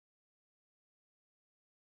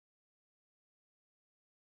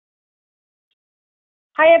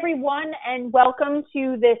Hi everyone, and welcome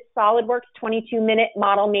to this SOLIDWORKS 22-minute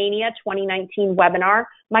Model Mania 2019 webinar.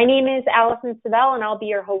 My name is Allison Savell, and I'll be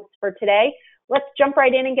your host for today. Let's jump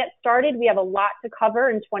right in and get started. We have a lot to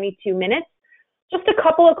cover in 22 minutes. Just a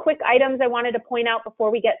couple of quick items I wanted to point out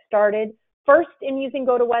before we get started. First, in using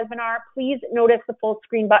GoToWebinar, please notice the full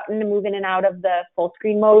screen button to move in and out of the full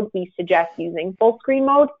screen mode. We suggest using full screen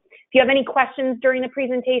mode. If you have any questions during the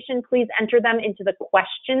presentation, please enter them into the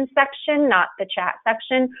question section, not the chat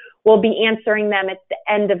section. We'll be answering them at the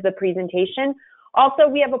end of the presentation. Also,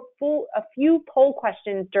 we have a few poll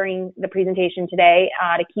questions during the presentation today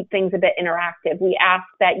to keep things a bit interactive. We ask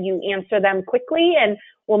that you answer them quickly, and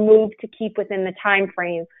we'll move to keep within the time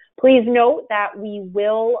frame. Please note that we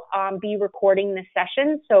will be recording this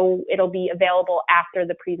session, so it'll be available after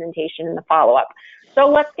the presentation and the follow-up. So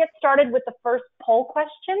let's get started with the first poll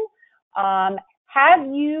question. Have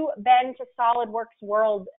you been to SOLIDWORKS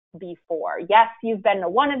World before? Yes, you've been to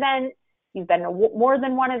one event, you've been to more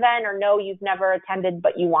than one event, or no, you've never attended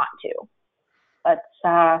but you want to.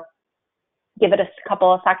 Let's give it a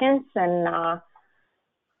couple of seconds and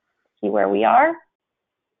see where we are.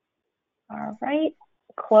 All right,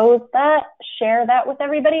 close that, share that with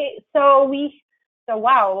everybody. So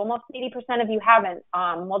wow, almost 80% of you haven't.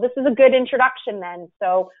 Well, this is a good introduction then.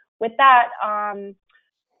 So with that,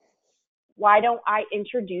 why don't I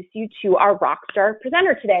introduce you to our rockstar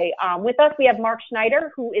presenter today? With us, we have Mark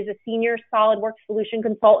Schneider, who is a senior SOLIDWORKS solution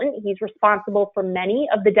consultant. He's responsible for many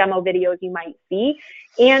of the demo videos you might see,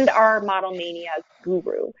 and our Model Mania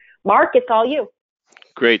guru. Mark, it's all you.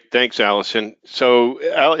 Great, thanks, Allison. So,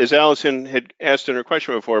 as Allison had asked in her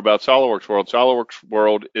question before about SOLIDWORKS World, SOLIDWORKS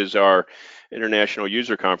World is our international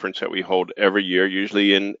user conference that we hold every year,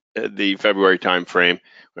 usually in the February timeframe,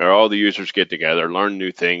 where all the users get together, learn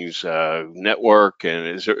new things, network,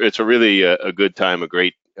 and it's a really a good time, a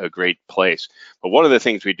great place. But one of the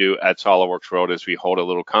things we do at SOLIDWORKS World is we hold a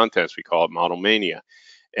little contest. We call it Model Mania.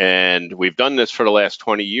 And we've done this for the last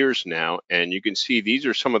 20 years now, and you can see these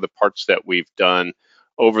are some of the parts that we've done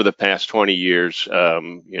over the past 20 years.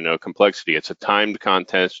 Complexity. It's a timed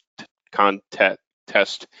contest.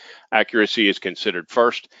 Accuracy is considered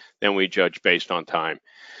first, then we judge based on time.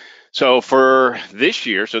 So for this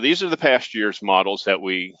year, so these are the past year's models that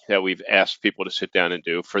we've asked people to sit down and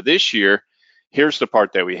do. For this year, here's the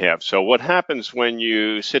part that we have. So what happens when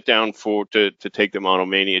you sit down to take the Model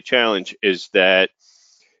Mania challenge is that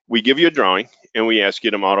we give you a drawing and we ask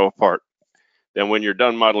you to model a part. Then when you're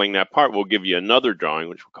done modeling that part, we'll give you another drawing,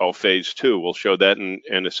 which we'll call phase 2. We'll show that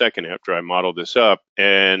in a second after I model this up.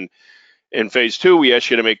 And in phase 2, we ask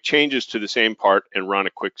you to make changes to the same part and run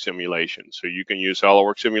a quick simulation. So you can use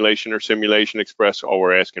SOLIDWORKS Simulation or Simulation Express. All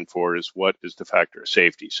we're asking for is what is the factor of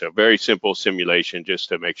safety. So very simple simulation just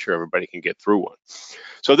to make sure everybody can get through one.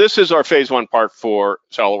 So this is our phase 1 part for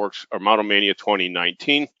SOLIDWORKS or Model Mania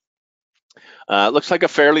 2019. Looks like a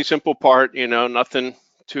fairly simple part, nothing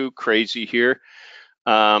too crazy here.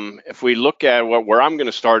 If we look at where I'm going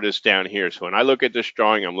to start is down here. So when I look at this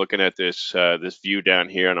drawing, I'm looking at this view down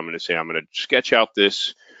here, and I'm going to say I'm going to sketch out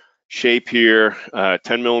this shape here,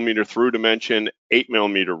 10 millimeter through dimension, 8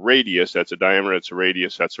 millimeter radius. That's a diameter. That's a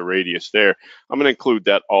radius. That's a radius there. I'm going to include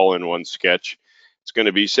that all in one sketch. It's going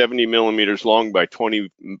to be 70 millimeters long by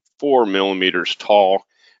 24 millimeters tall,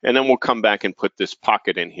 and then we'll come back and put this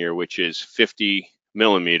pocket in here, which is 50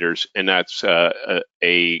 millimeters, and that's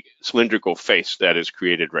a cylindrical face that is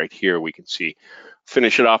created right here. We can see.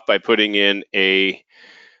 Finish it off by putting in a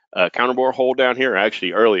counterbore hole down here.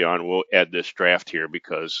 Actually, early on, we'll add this draft here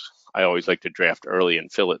because I always like to draft early and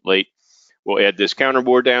fill it late. We'll add this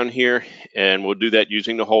counterbore down here, and we'll do that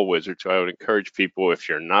using the hole wizard. So I would encourage people, if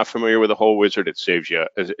you're not familiar with the hole wizard, it saves you.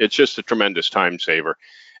 It's just a tremendous time saver.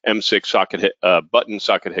 M6 socket button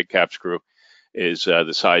socket head cap screw is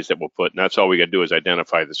the size that we'll put, and that's all we got to do is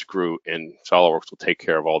identify the screw, and SOLIDWORKS will take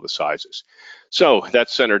care of all the sizes. So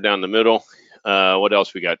that's centered down the middle. What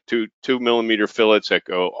else we got? Two millimeter fillets that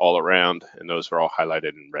go all around, and those are all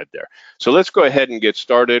highlighted in red there. So let's go ahead and get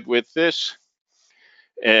started with this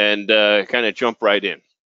and kind of jump right in.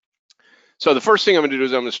 So the first thing I'm going to do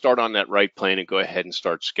is I'm going to start on that right plane and go ahead and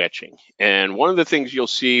start sketching. And one of the things you'll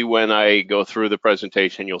see when I go through the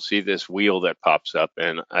presentation, you'll see this wheel that pops up,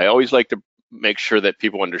 and I always like to make sure that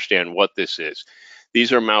people understand what this is.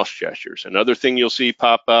 These are mouse gestures. Another thing you'll see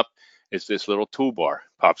pop up is this little toolbar.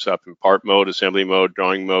 Pops up in part mode, assembly mode,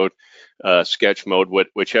 drawing mode, sketch mode,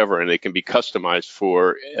 whichever, and they can be customized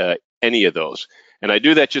for any of those. And I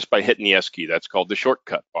do that just by hitting the S key. That's called the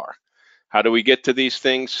shortcut bar. How do we get to these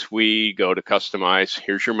things? We go to customize.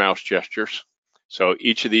 Here's your mouse gestures. So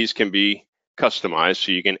each of these can be customized,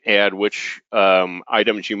 so you can add which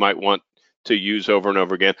items you might want to use over and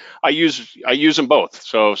over again. I use them both.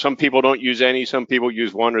 So some people don't use any, some people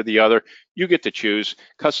use one or the other. You get to choose,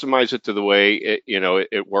 customize it to the way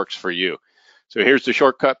it works for you. So here's the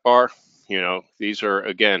shortcut bar. These are,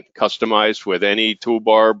 again, customized with any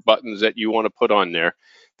toolbar buttons that you want to put on there.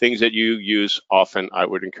 Things that you use often, I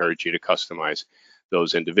would encourage you to customize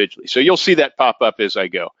those individually. So you'll see that pop up as I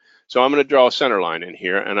go. So I'm going to draw a center line in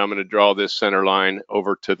here, and I'm going to draw this center line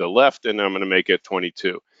over to the left, and I'm going to make it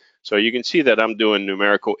 22. So you can see that I'm doing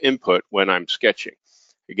numerical input when I'm sketching.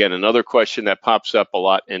 Again, another question that pops up a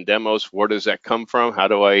lot in demos: where does that come from? How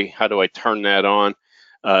do I turn that on?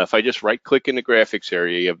 If I just right-click in the graphics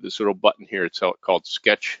area, you have this little button here. It's called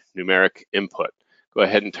Sketch Numeric Input. Go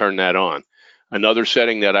ahead and turn that on. Another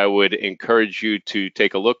setting that I would encourage you to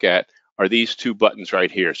take a look at are these two buttons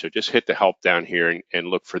right here. So just hit the help down here and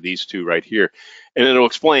look for these two right here. And it'll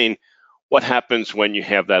explain what happens when you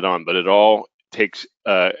have that on, but it all takes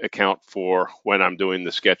account for when I'm doing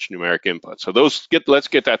the sketch numeric input. So let's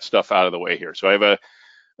get that stuff out of the way here. So I have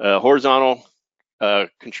a horizontal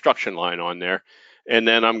construction line on there, and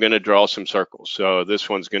then I'm going to draw some circles. So this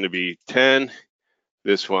one's going to be 10.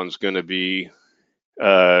 This one's going to be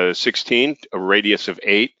 16, a radius of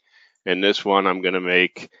 8. And this one I'm going to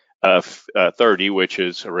make 30, which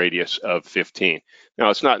is a radius of 15.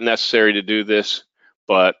 Now, it's not necessary to do this,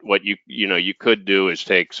 but what you could do is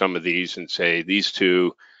take some of these and say, these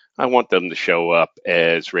two, I want them to show up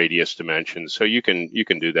as radius dimensions. So you can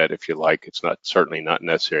do that if you like. It's certainly not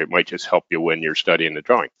necessary. It might just help you when you're studying the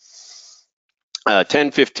drawing.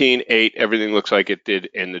 10, 15, 8, everything looks like it did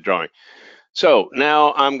in the drawing. So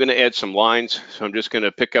now I'm going to add some lines. So I'm just going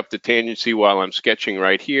to pick up the tangency while I'm sketching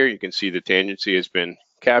right here. You can see the tangency has been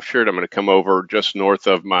captured. I'm going to come over just north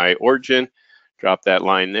of my origin, drop that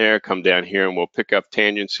line there, come down here, and we'll pick up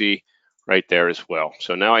tangency right there as well.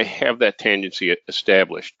 So now I have that tangency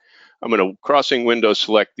established. I'm going to crossing window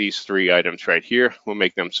select these three items right here. We'll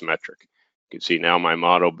make them symmetric. You can see now my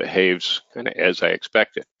model behaves kind of as I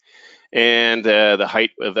expected. And the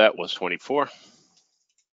height of that was 24.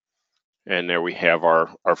 And there we have our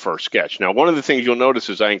first sketch. Now, one of the things you'll notice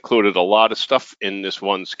is I included a lot of stuff in this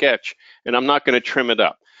one sketch, and I'm not going to trim it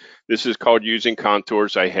up. This is called using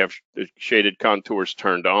contours. I have the shaded contours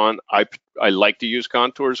turned on. I like to use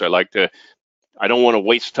contours. I don't want to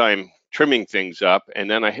waste time trimming things up,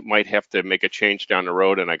 and then I might have to make a change down the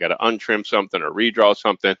road, and I got to untrim something or redraw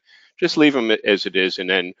something. Just leave them as it is, and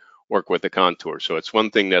then work with the contour. So it's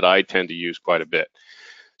one thing that I tend to use quite a bit.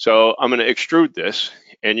 So I'm going to extrude this,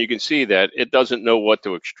 and you can see that it doesn't know what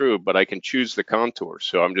to extrude, but I can choose the contour.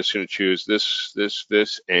 So I'm just going to choose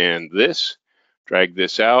this, and this. Drag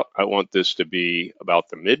this out. I want this to be about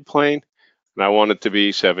the mid plane, and I want it to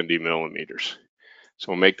be 70 millimeters.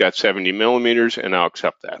 So we'll make that 70 millimeters, and I'll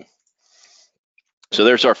accept that. So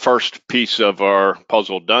there's our first piece of our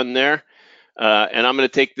puzzle done there. And I'm going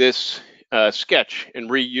to take this sketch and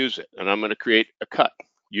reuse it, and I'm going to create a cut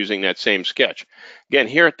using that same sketch. Again,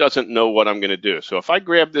 here it doesn't know what I'm going to do. So if I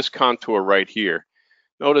grab this contour right here,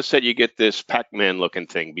 notice that you get this Pac-Man looking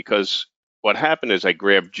thing, because what happened is I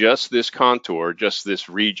grabbed just this contour, just this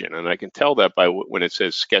region, and I can tell that by when it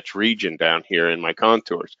says sketch region down here in my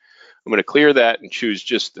contours. I'm going to clear that and choose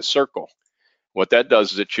just the circle. What that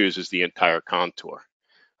does is it chooses the entire contour.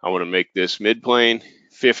 I want to make this midplane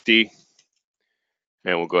 50,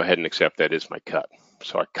 and we'll go ahead and accept that as my cut.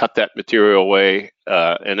 So I cut that material away,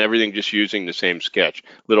 and everything just using the same sketch.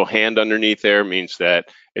 Little hand underneath there means that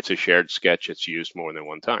it's a shared sketch. It's used more than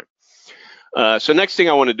one time. So next thing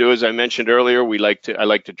I want to do, as I mentioned earlier, I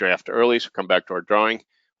like to draft early. So come back to our drawing.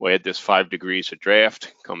 We'll add this 5 degrees of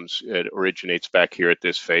draft. It originates back here at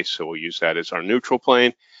this face, so we'll use that as our neutral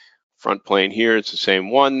plane. Front plane here, it's the same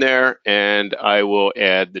one there, and I will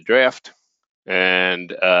add the draft.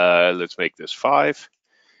 And let's make this 5.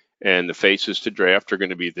 And the faces to draft are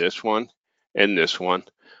going to be this one and this one.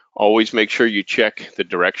 Always make sure you check the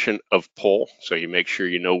direction of pull. So you make sure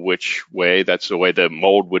you know which way. That's the way the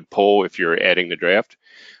mold would pull if you're adding the draft.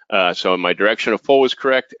 So my direction of pull is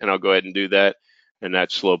correct, and I'll go ahead and do that. And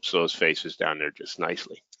that slopes those faces down there just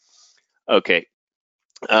nicely. Okay.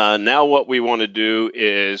 Now what we want to do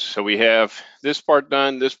is, so we have this part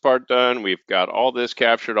done, we've got all this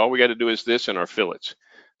captured. All we got to do is this and our fillets.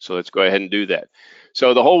 So let's go ahead and do that.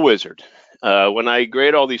 So the whole wizard. When I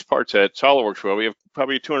grade all these parts at SOLIDWORKS World, we have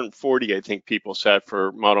probably 240, I think, people sat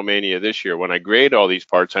for Model Mania this year. When I grade all these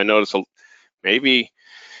parts, I notice maybe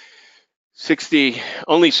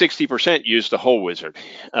only 60% use the whole wizard.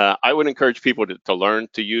 I would encourage people to learn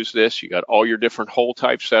to use this. You got all your different hole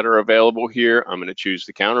types that are available here. I'm going to choose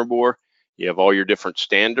the counter bore. You have all your different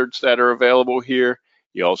standards that are available here.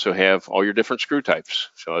 You also have all your different screw types.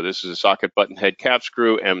 So this is a socket button head cap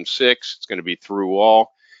screw, M6. It's going to be through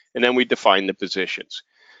all. And then we define the positions.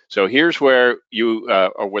 So here's where you,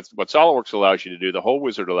 or what SOLIDWORKS allows you to do, the hole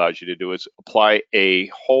wizard allows you to do, is apply a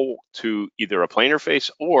hole to either a planar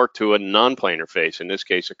face or to a non-planar face, in this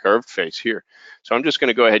case, a curved face here. So I'm just going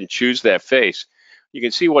to go ahead and choose that face. You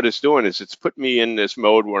can see what it's doing is it's put me in this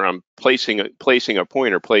mode where I'm placing a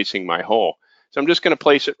pointer, placing my hole. So I'm just going to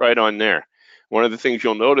place it right on there. One of the things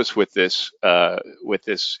you'll notice with this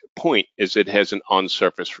point is it has an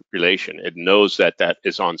on-surface relation. It knows that that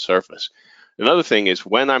is on surface. Another thing is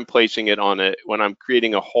when I'm placing it on when I'm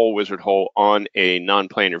creating a hole wizard hole on a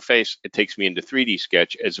non-planar face, it takes me into 3D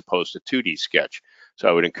Sketch as opposed to 2D Sketch. So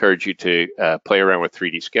I would encourage you to play around with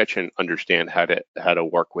 3D Sketch and understand how to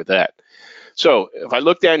work with that. So if I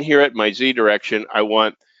look down here at my Z direction, I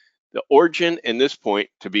want the origin and this point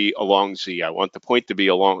to be along Z. I want the point to be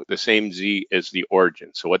along the same Z as the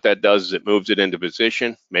origin. So what that does is it moves it into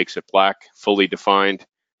position, makes it black, fully defined,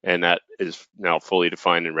 and that is now fully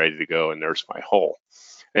defined and ready to go, and there's my hole.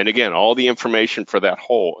 And again, all the information for that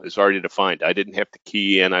hole is already defined. I didn't have to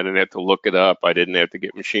key in, I didn't have to look it up, I didn't have to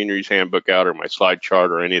get Machinery's Handbook out or my slide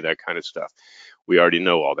chart or any of that kind of stuff. We already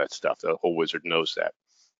know all that stuff. The hole wizard knows that.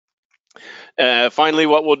 Finally,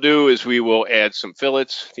 what we'll do is we will add some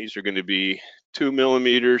fillets. These are going to be 2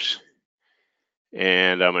 millimeters.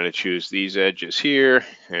 And I'm going to choose these edges here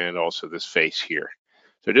and also this face here.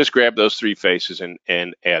 So just grab those 3 faces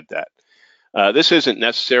and add that. This isn't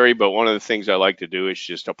necessary, but one of the things I like to do is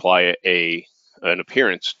just apply an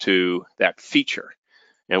appearance to that feature.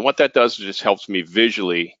 And what that does is just helps me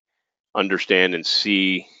visually understand and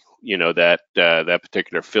see, you know, that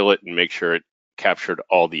particular fillet and make sure it captured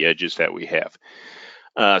all the edges that we have.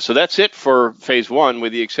 So that's it for phase 1,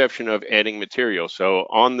 with the exception of adding material. So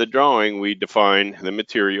on the drawing, we define the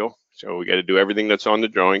material. So we got to do everything that's on the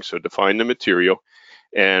drawing. So define the material.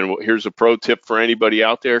 And here's a pro tip for anybody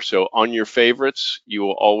out there. So on your favorites, you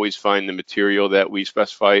will always find the material that we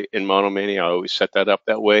specify in Model Mania. I always set that up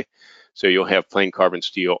that way. So you'll have plain carbon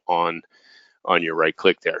steel on your right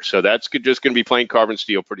click there. So that's just going to be plain carbon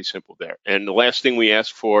steel, pretty simple there. And the last thing we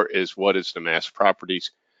ask for is what is the mass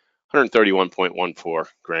properties. 131.14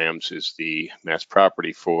 grams is the mass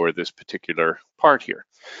property for this particular part here.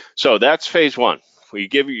 So that's phase 1.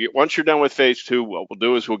 Once you're done with phase 2, what we'll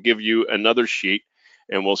do is we'll give you another sheet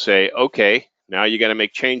and we'll say, okay, now you got to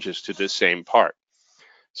make changes to this same part.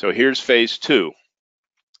 So here's phase 2.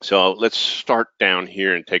 So let's start down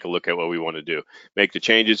here and take a look at what we want to do. Make the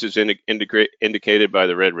changes as indicated by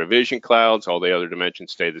the red revision clouds. All the other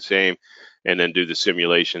dimensions stay the same. And then do the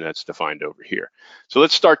simulation that's defined over here. So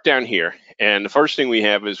let's start down here. And the first thing we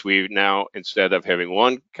have is we now, instead of having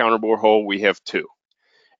 1 counterbore hole, we have 2.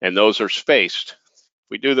 And those are spaced. If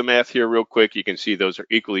we do the math here real quick, you can see those are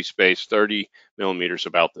equally spaced, 30 millimeters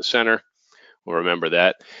about the center. We'll remember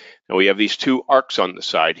that. And we have these 2 arcs on the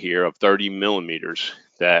side here of 30 millimeters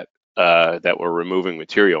that we're removing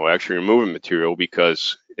material. We're actually removing material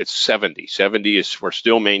because it's 70. 70 is, we're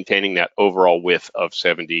still maintaining that overall width of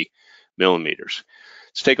 70 millimeters.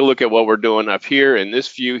 Let's take a look at what we're doing up here in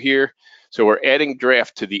this view here. So we're adding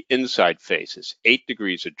draft to the inside faces, 8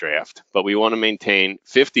 degrees of draft, but we want to maintain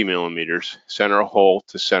 50 millimeters center hole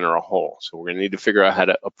to center hole. So we're going to need to figure out how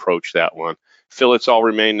to approach that one. Fillets all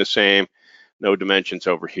remain the same. No dimensions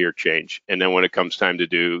over here change. And then when it comes time to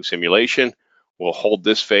do simulation, we'll hold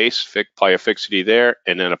this face, apply a fixity there,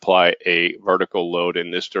 and then apply a vertical load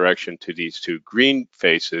in this direction to these 2 green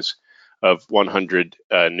faces of 100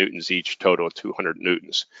 newtons each, total of 200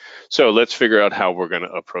 newtons. So let's figure out how we're going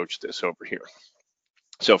to approach this over here.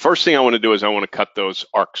 So first thing I want to do is I want to cut those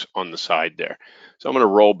arcs on the side there. So I'm going to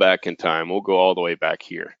roll back in time. We'll go all the way back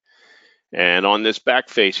here. And on this back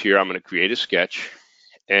face here, I'm going to create a sketch,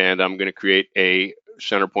 and I'm going to create a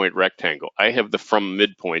center point rectangle. I have the from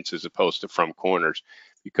midpoints as opposed to from corners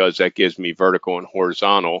because that gives me vertical and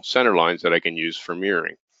horizontal center lines that I can use for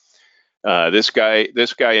mirroring. This guy,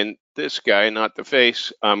 and this guy, not the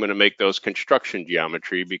face, I'm going to make those construction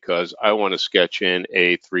geometry because I want to sketch in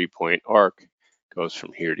a 3-point arc. Goes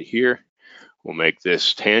from here to here. We'll make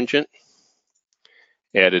this tangent,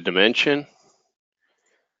 add a dimension,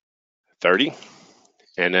 30,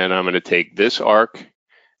 and then I'm going to take this arc,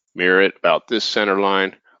 mirror it about this center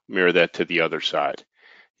line, mirror that to the other side.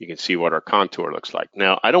 You can see what our contour looks like.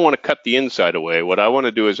 Now, I don't want to cut the inside away. What I want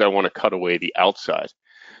to do is I want to cut away the outside.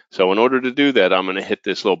 So in order to do that, I'm going to hit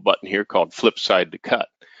this little button here called flip side to cut.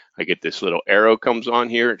 I get this little arrow comes on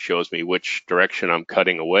here. It shows me which direction I'm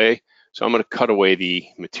cutting away. So I'm going to cut away the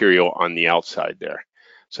material on the outside there.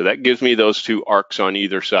 So that gives me those 2 arcs on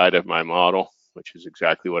either side of my model, which is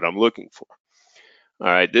exactly what I'm looking for. All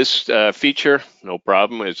right, this feature, no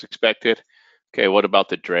problem, as expected. Okay, what about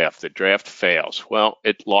the draft? The draft fails. Well,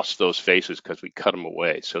 it lost those faces because we cut them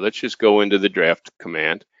away. So let's just go into the draft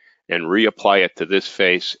command and reapply it to this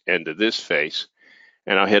face and to this face,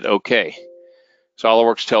 and I'll hit OK.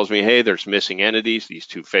 SOLIDWORKS tells me, hey, there's missing entities, these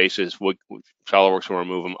two faces. SOLIDWORKS will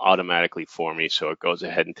remove them automatically for me, so it goes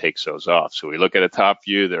ahead and takes those off. So we look at a top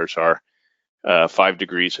view, there's our 5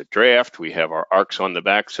 degrees of draft. We have our arcs on the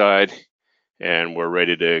backside, and we're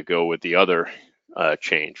ready to go with the other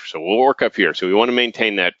change. So we'll work up here. So we want to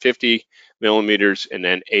maintain that 50 millimeters and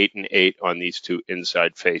then 8 and 8 on these two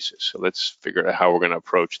inside faces. So let's figure out how we're going to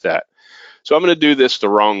approach that. So I'm going to do this the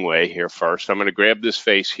wrong way here first. I'm going to grab this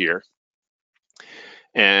face here,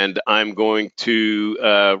 and I'm going to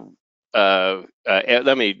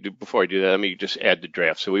before I do that, let me just add the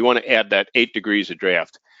draft. So we want to add that 8 degrees of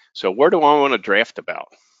draft. So where do I want to draft about?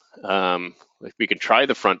 We can try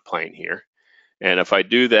the front plane here. And if I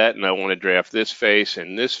do that and I want to draft this face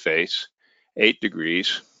and this face, 8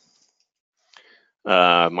 degrees,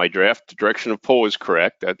 my draft direction of pull is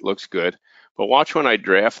correct. That looks good. But watch when I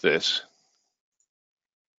draft this.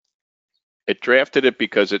 It drafted it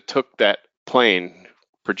because it took that plane,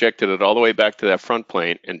 projected it all the way back to that front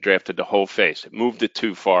plane, and drafted the whole face. It moved it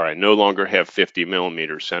too far. I no longer have 50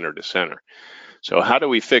 millimeters center to center. So how do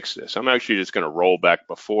we fix this? I'm actually just going to roll back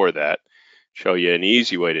before that, show you an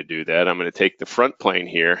easy way to do that. I'm going to take the front plane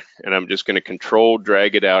here, and I'm just going to control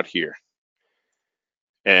drag it out here.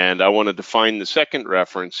 And I want to define the second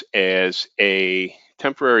reference as a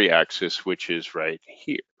temporary axis, which is right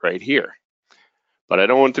here. But I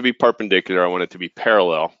don't want it to be perpendicular. I want it to be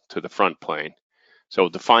parallel to the front plane. So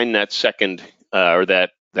define that second or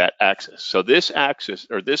that axis. So this axis,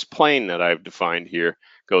 or this plane that I've defined here,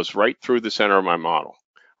 goes right through the center of my model,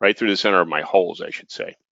 right through the center of my holes, I should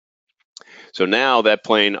say. So now that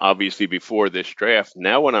plane, obviously before this draft,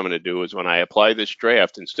 now what I'm going to do is when I apply this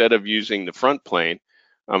draft, instead of using the front plane,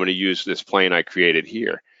 I'm going to use this plane I created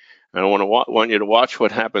here. And I want you to watch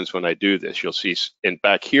what happens when I do this. You'll see, and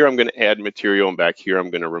back here I'm going to add material, and back here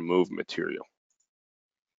I'm going to remove material.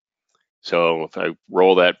 So if I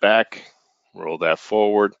roll that back, roll that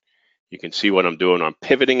forward, you can see what I'm doing. I'm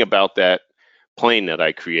pivoting about that plane that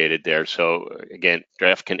I created there. So again,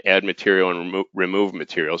 draft can add material and remove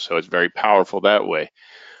material, so it's very powerful that way.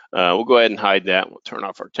 We'll go ahead and hide that. We'll turn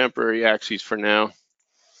off our temporary axes for now.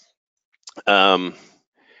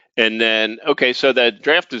 And then, okay, so that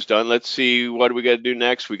draft is done. Let's see, what do we got to do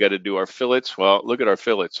next? We got to do our fillets. Well, look at our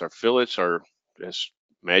fillets. Our fillets are just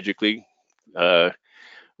magically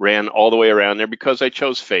ran all the way around there because I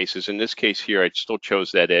chose faces. In this case here, I still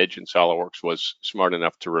chose that edge, and SOLIDWORKS was smart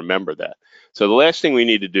enough to remember that. So the last thing we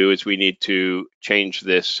need to do is we need to change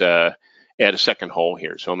this, add a second hole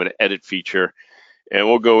here. So I'm going to edit feature, and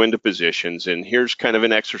we'll go into positions. And here's kind of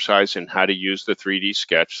an exercise in how to use the 3D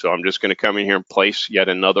sketch. So I'm just going to come in here and place yet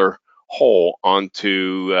another hole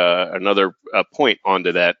onto another point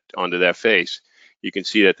onto that face. You can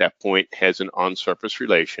see that that point has an on-surface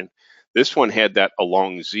relation. This one had that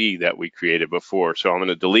along Z that we created before. So I'm going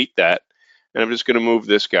to delete that, and I'm just going to move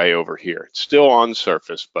this guy over here. It's still on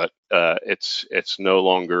surface, but it's no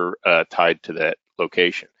longer tied to that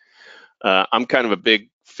location. I'm kind of a big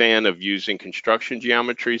fan of using construction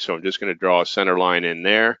geometry, so I'm just going to draw a center line in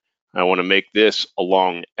there. I want to make this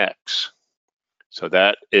along X. So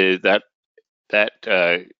that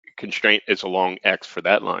constraint is along X for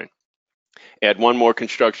that line. Add one more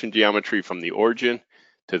construction geometry from the origin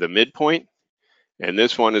to the midpoint, and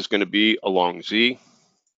this one is going to be along Z.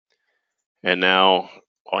 And now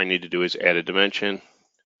all I need to do is add a dimension.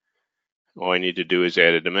 All I need to do is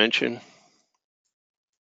add a dimension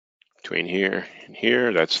between here and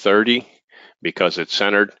here. That's 30. Because it's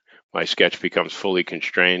centered, my sketch becomes fully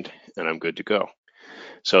constrained, and I'm good to go.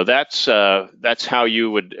 So that's how you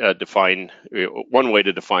would define, one way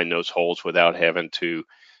to define those holes without having to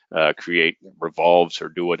create revolves or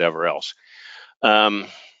do whatever else.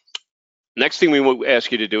 Next thing we will ask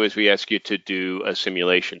you to do is we ask you to do a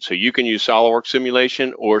simulation. So you can use SOLIDWORKS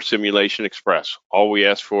Simulation or Simulation Express. All we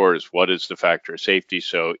ask for is what is the factor of safety.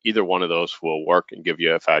 So either one of those will work and give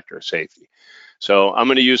you a factor of safety. So I'm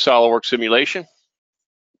going to use SOLIDWORKS Simulation.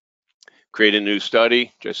 Create a new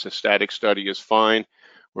study. Just a static study is fine.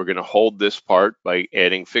 We're going to hold this part by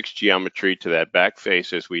adding fixed geometry to that back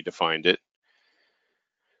face as we defined it.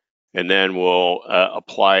 And then we'll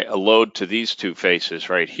apply a load to these two faces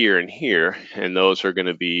right here and here, and those are going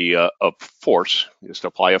to be a force. Just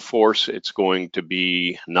apply a force. It's going to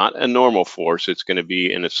be not a normal force. It's going to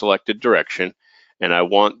be in a selected direction, and I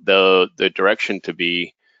want the direction to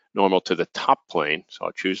be normal to the top plane. So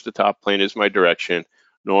I'll choose the top plane as my direction,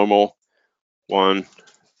 normal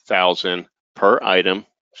 1,000 per item.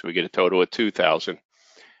 So we get a total of 2,000.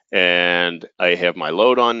 And I have my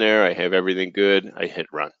load on there. I have everything good. I hit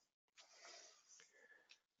run.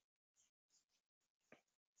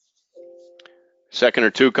 Second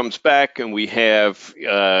or two comes back, and we have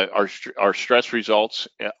our stress results.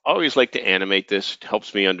 I always like to animate this. It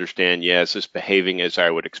helps me understand, yeah, is this behaving as I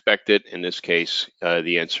would expect it? In this case,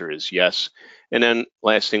 the answer is yes. And then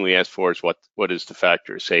last thing we ask for is what is the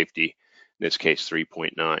factor of safety? In this case,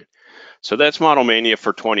 3.9. So that's Model Mania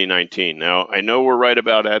for 2019. Now, I know we're right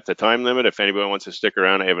about at the time limit. If anybody wants to stick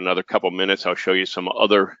around, I have another couple minutes. I'll show you some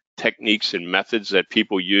other techniques and methods that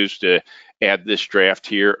people use to add this draft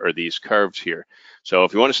here or these curves here. So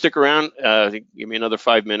if you want to stick around, give me another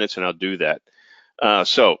 5 minutes and I'll do that.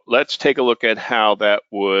 So let's take a look at how that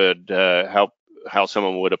would, how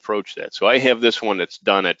someone would approach that. So I have this one that's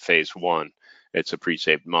done at phase 1. It's a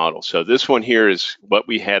pre-saved model. So this one here is what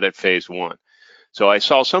we had at phase 1. So I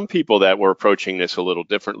saw some people that were approaching this a little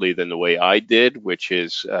differently than the way I did, which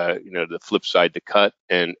is, the flip side to cut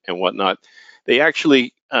and whatnot. They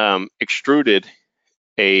actually extruded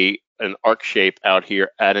an arc shape out here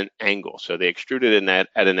at an angle. So they extruded in that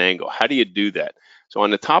at an angle. How do you do that? So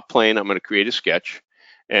on the top plane, I'm going to create a sketch,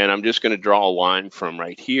 and I'm just going to draw a line from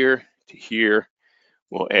right here to here.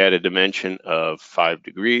 We'll add a dimension of 5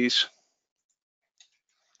 degrees,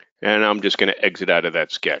 and I'm just going to exit out of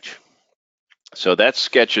that sketch. So that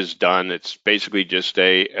sketch is done. It's basically just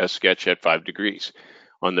a sketch at 5 degrees.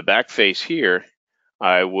 On the back face here,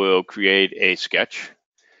 I will create a sketch,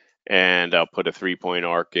 and I'll put a 3-point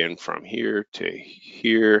arc in from here to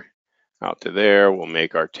here, out to there. We'll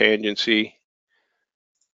make our tangency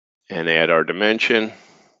and add our dimension.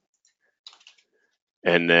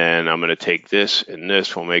 And then I'm going to take this and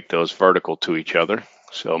this, we'll make those vertical to each other.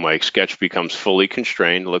 So my sketch becomes fully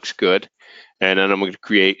constrained, looks good. And then I'm going to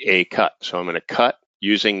create a cut. So I'm going to cut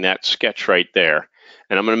using that sketch right there.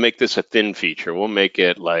 And I'm going to make this a thin feature. We'll make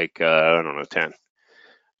it like, I don't know, 10.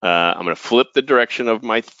 I'm going to flip the direction of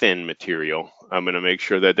my thin material. I'm going to make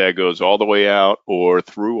sure that that goes all the way out or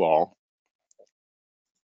through all.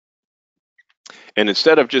 And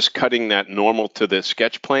instead of just cutting that normal to the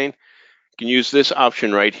sketch plane, I can use this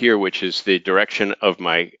option right here, which is the direction of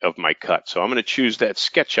my cut. So I'm going to choose that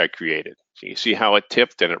sketch I created. So you see how it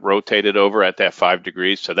tipped and it rotated over at that 5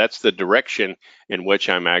 degrees. So that's the direction in which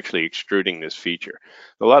I'm actually extruding this feature.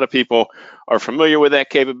 A lot of people are familiar with that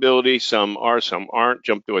capability. Some are, some aren't.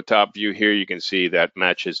 Jump to a top view here. You can see that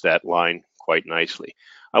matches that line quite nicely.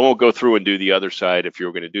 I won't go through and do the other side. If you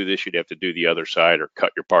were going to do this, you'd have to do the other side or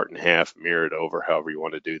cut your part in half, mirror it over, however you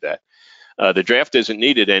want to do that. The draft isn't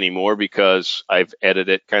needed anymore because I've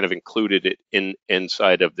edited it, kind of included it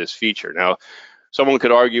inside of this feature. Now, someone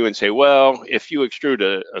could argue and say, well, if you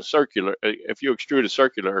extrude a circular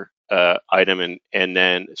item and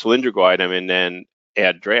then cylindrical item and then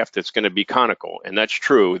add draft, it's going to be conical, and that's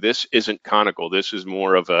true. This isn't conical. This is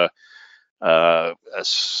more of an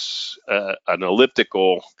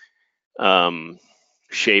elliptical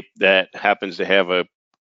shape that happens to have a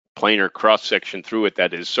planar cross section through it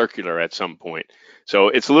that is circular at some point. So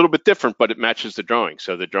it's a little bit different, but it matches the drawing.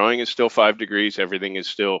 So the drawing is still 5 degrees. Everything is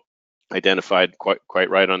still identified quite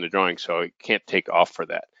right on the drawing, so it can't take off for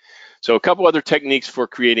that. So a couple other techniques for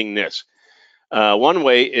creating this. One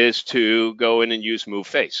way is to go in and use move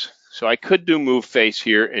face. So I could do move face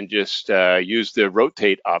here and just use the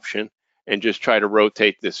rotate option and just try to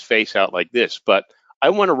rotate this face out like this, but I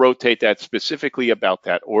want to rotate that specifically about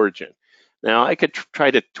that origin. Now I could try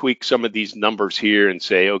to tweak some of these numbers here and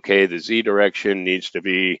say, okay, the Z direction needs to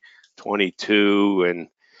be 22, and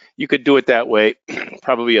you could do it that way.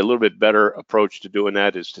 Probably a little bit better approach to doing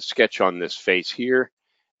that is to sketch on this face here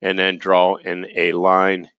and then draw in a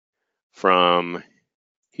line from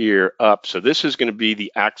here up. So this is going to be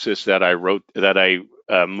the axis that I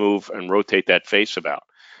move and rotate that face about.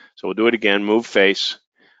 So we'll do it again, move face.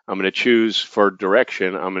 I'm going to choose for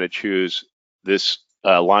direction, I'm going to choose this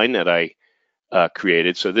line that I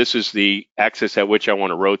created. So this is the axis at which I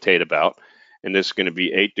want to rotate about, and this is going to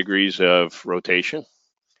be 8 degrees of rotation.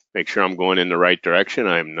 Make sure I'm going in the right direction.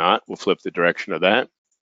 I am not. We'll flip the direction of that,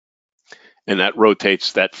 and that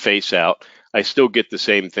rotates that face out. I still get the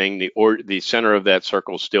same thing. The center of that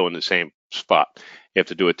circle is still in the same spot. You have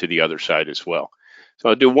to do it to the other side as well. So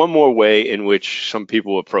I'll do one more way in which some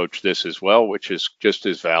people approach this as well, which is just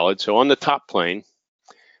as valid. So on the top plane,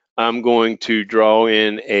 I'm going to draw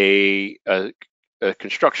in a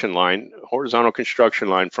construction line, horizontal construction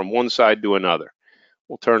line from one side to another.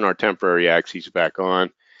 We'll turn our temporary axes back on,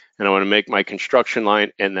 and I want to make my construction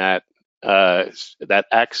line and that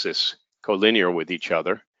axis collinear with each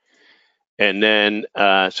other. And then,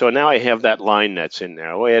 so now I have that line that's in there.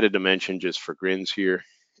 I'll add a dimension just for grins here.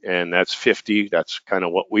 And that's 50. That's kind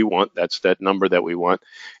of what we want. That's that number that we want.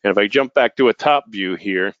 And if I jump back to a top view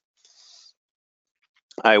here,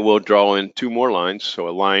 I will draw in 2 more lines. So a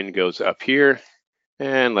line goes up here.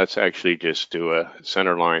 And let's actually just do a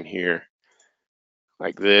center line here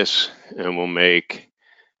like this. And we'll make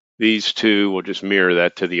these 2, we'll just mirror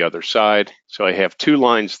that to the other side. So I have 2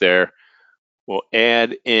 lines there. We'll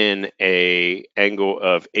add in a angle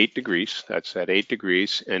of 8 degrees. That's at 8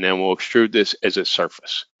 degrees. And then we'll extrude this as a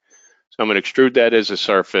surface. So I'm going to extrude that as a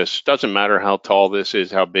surface. Doesn't matter how tall this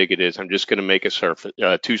is, how big it is. I'm just going to make a surface,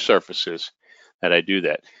 2 surfaces that I do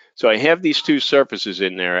that. So I have these 2 surfaces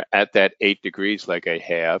in there at that 8 degrees like I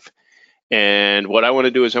have. And what I want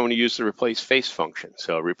to do is I want to use the replace face function.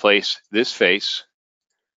 So replace this face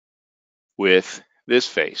with this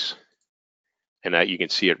face. And that you can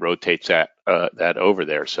see it rotates that over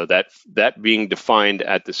there. So that being defined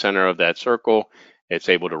at the center of that circle, it's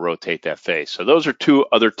able to rotate that face. So those are 2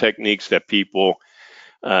 other techniques that people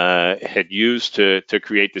had used to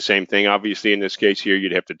create the same thing. Obviously, in this case here,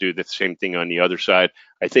 you'd have to do the same thing on the other side.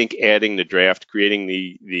 I think adding the draft, creating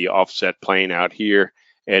the offset plane out here,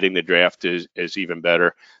 adding the draft is even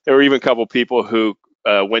better. There were even a couple people who,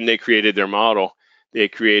 when they created their model, they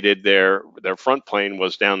created their front plane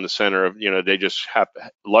was down the center of, they just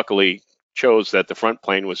luckily chose that the front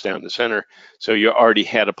plane was down the center. So you already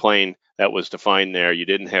had a plane that was defined there. You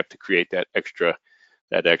didn't have to create that extra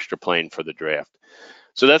plane for the draft.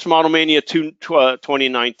 So that's Model Mania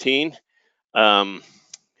 2019. And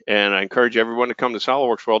I encourage everyone to come to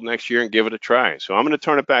SOLIDWORKS World next year and give it a try. So I'm going to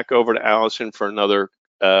turn it back over to Allison for another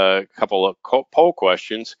couple of poll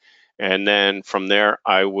questions. And then from there,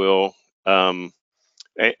 I will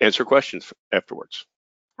answer questions afterwards.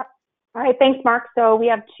 All right, thanks, Mark. So we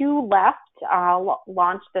have 2 left. I'll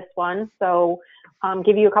launch this one. So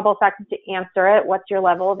give you a couple of seconds to answer it. What's your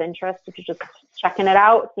level of interest? If you're just checking it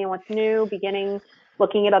out, seeing what's new,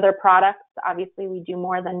 looking at other products. Obviously, we do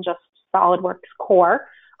more than just SOLIDWORKS Core.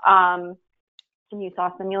 And you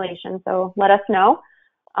saw simulation, so let us know.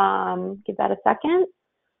 Give that a second.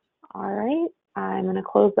 All right, I'm going to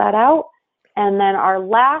close that out. And then our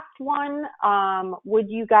last one, would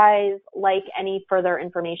you guys like any further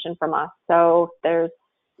information from us? So if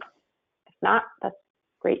not, that's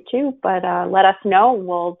great too, but let us know.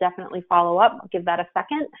 We'll definitely follow up. I'll give that a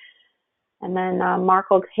second. And then Mark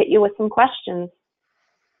will hit you with some questions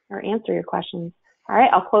or answer your questions. All right,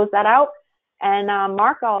 I'll close that out. And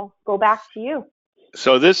Mark, I'll go back to you.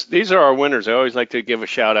 So these are our winners. I always like to give a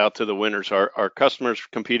shout out to the winners. Our customers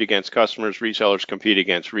compete against customers, resellers compete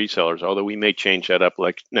against resellers, although we may change that up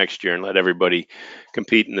like next year and let everybody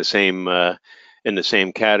compete in the same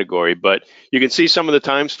category. But you can see some of the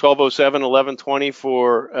times: 12:07, 11:20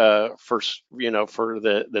 for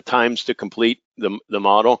the times to complete the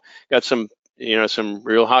model. Got some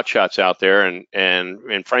real hot shots out there,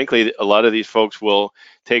 and frankly, a lot of these folks will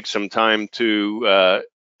take some time to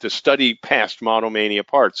study past Model Mania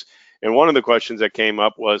parts. And one of the questions that came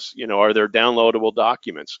up was, are there downloadable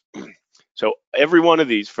documents? So every one of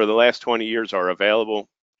these for the last 20 years are available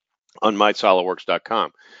on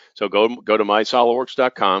mysolidworks.com. So go to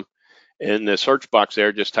mysolidworks.com. In the search box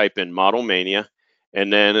there, just type in Model Mania,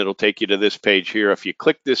 and then it'll take you to this page here. If you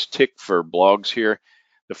click this tick for blogs here,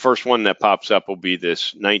 the first one that pops up will be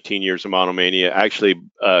this 19 years of Model Mania. Actually,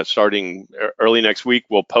 starting early next week,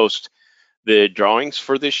 we'll post the drawings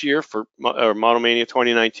for this year for Model Mania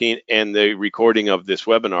 2019, and the recording of this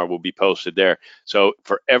webinar will be posted there. So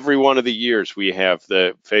for every one of the years, we have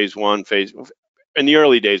the phase 1, in the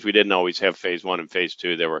early days, we didn't always have phase 1 and phase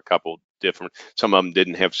 2. There were a couple different, some of them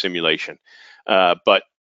didn't have simulation. But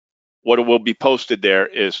what will be posted there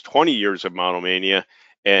is 20 years of Model Mania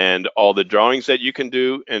and all the drawings that you can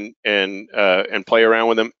do and play around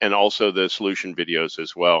with them, and also the solution videos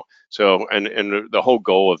as well. So, and the whole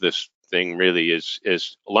goal of this thing really is a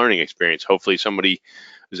learning experience. Hopefully somebody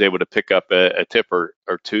is able to pick up a tip or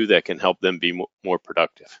 2 that can help them be more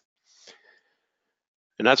productive.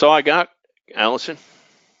 And that's all I got, Allison.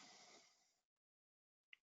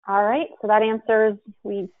 All right, so that answers,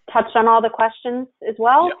 we touched on all the questions as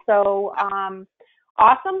well. Yep. So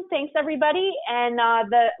awesome, thanks everybody. And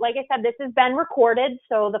like I said, this has been recorded,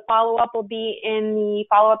 so the follow-up will be in the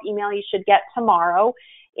follow-up email you should get tomorrow.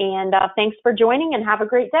 And thanks for joining, and have a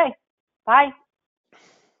great day. Bye.